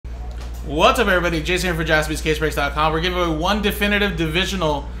What's up, everybody? Jason here for JaspysCaseBreaks.com. We're giving away one definitive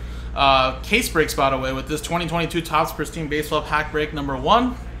divisional case break spot away with this 2022 Topps Pristine Baseball pack break number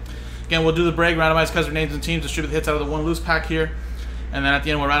 1. Again, we'll do the break, randomize customer names and teams, distribute the hits out of the one loose pack here, and then at the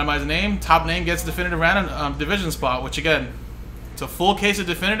end we'll randomize the name. Top name gets definitive random division spot, which again, it's a full case of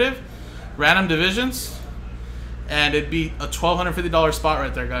definitive random divisions, and it'd be a $1,250 spot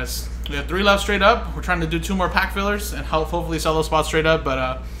right there, guys. We have 3 left straight up. We're trying to do 2 more pack fillers and hopefully sell those spots straight up,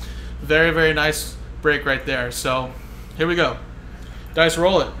 but very, very nice break right there. So here we go. Dice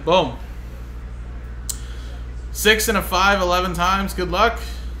roll it. Boom. 6 and a 5, 11 times. Good luck.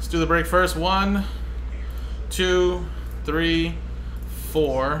 Let's do the break first. 1, 2, 3,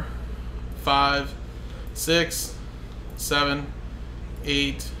 4, 5, 6, 7,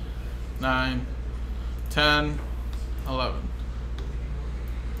 8, 9, 10, 11.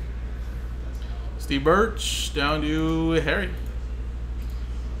 Steve Birch down to Harry.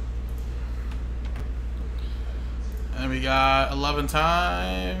 And we got 11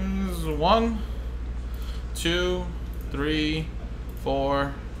 times. 1, 2, 3,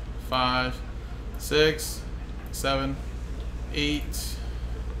 4, 5, 6, 7, 8,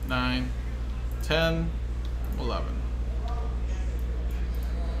 9, 10, 11.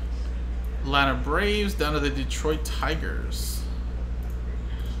 Atlanta Braves down to the Detroit Tigers.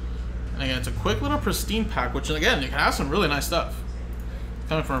 And again, it's a quick little Pristine pack, which again, you can have some really nice stuff.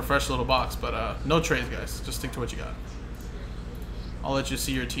 Coming from a fresh little box, but no trades, guys. Just stick to what you got. I'll let you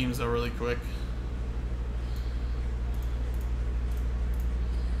see your teams though really quick.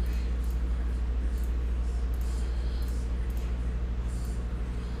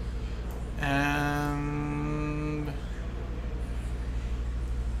 And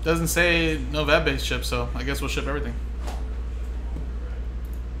doesn't say no web-based ship, so I guess we'll ship everything.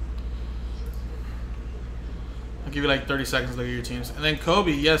 I'll give you like 30 seconds to look at your teams. And then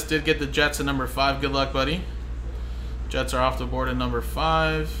Kobe, yes, did get the Jets at number 5. Good luck, buddy. Jets are off the board at number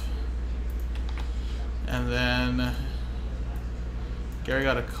 5. And then Gary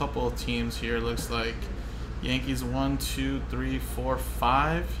got a couple of teams here. Looks like Yankees 1, 2, 3, 4,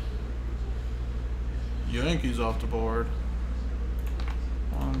 5. Yankees off the board.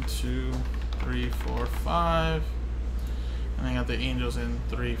 1, 2, 3, 4, 5. And I got the Angels in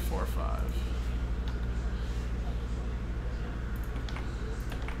 3, 4, 5.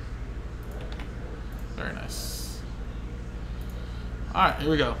 Very nice. Alright, here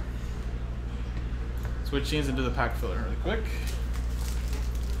we go. Switch teams and do the pack filler really quick.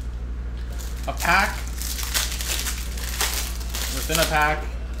 A pack within a pack.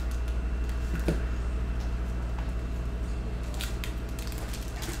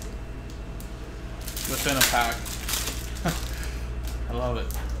 Within a pack. I love it.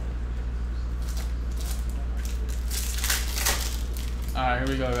 Alright, here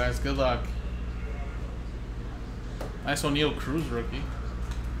we go, guys. Good luck. Nice O'Neal Cruz rookie.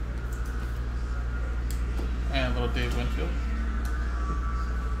 And a little Dave Winfield.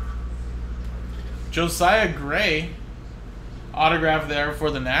 Josiah Gray. Autograph there for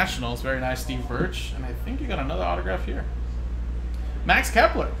the Nationals. Very nice, Steve Birch. And I think you got another autograph here. Max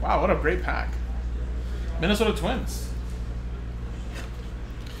Kepler. Wow, what a great pack. Minnesota Twins.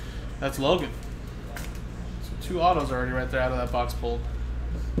 That's Logan. So 2 autos already right there out of that box pulled.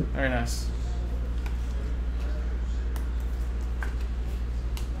 Very nice.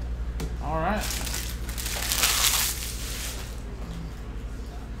 All right.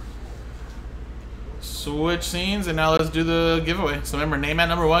 Switch scenes, and now let's do the giveaway. So remember, name at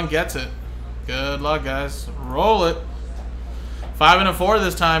number 1 gets it. Good luck, guys. Roll it. 5 and a 4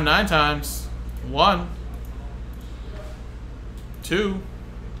 this time, 9 times. 1, 2,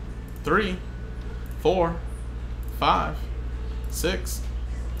 3, 4, 5, 6,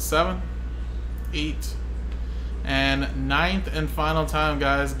 7, 8. And 9th and final time,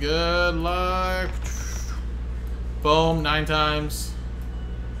 guys. Good luck. Boom, 9 times.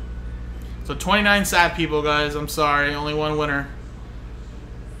 So 29 sad people, guys. I'm sorry, only 1 winner.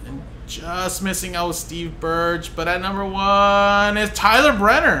 And just missing out with Steve Birch. But at number 1 is Tyler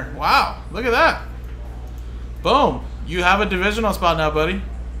Brenner. Wow, look at that. Boom. You have a divisional spot now, buddy.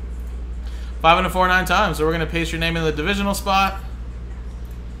 5 and a 4, 9 times. So we're going to paste your name in the divisional spot.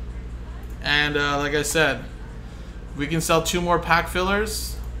 And like I said, we can sell 2 more pack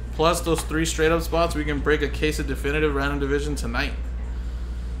fillers, plus those 3 straight up spots. We can break a case of definitive random division tonight.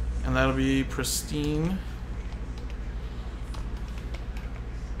 And that'll be Pristine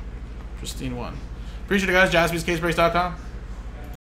 1. Appreciate it, guys. JaspysCaseBreaks.com.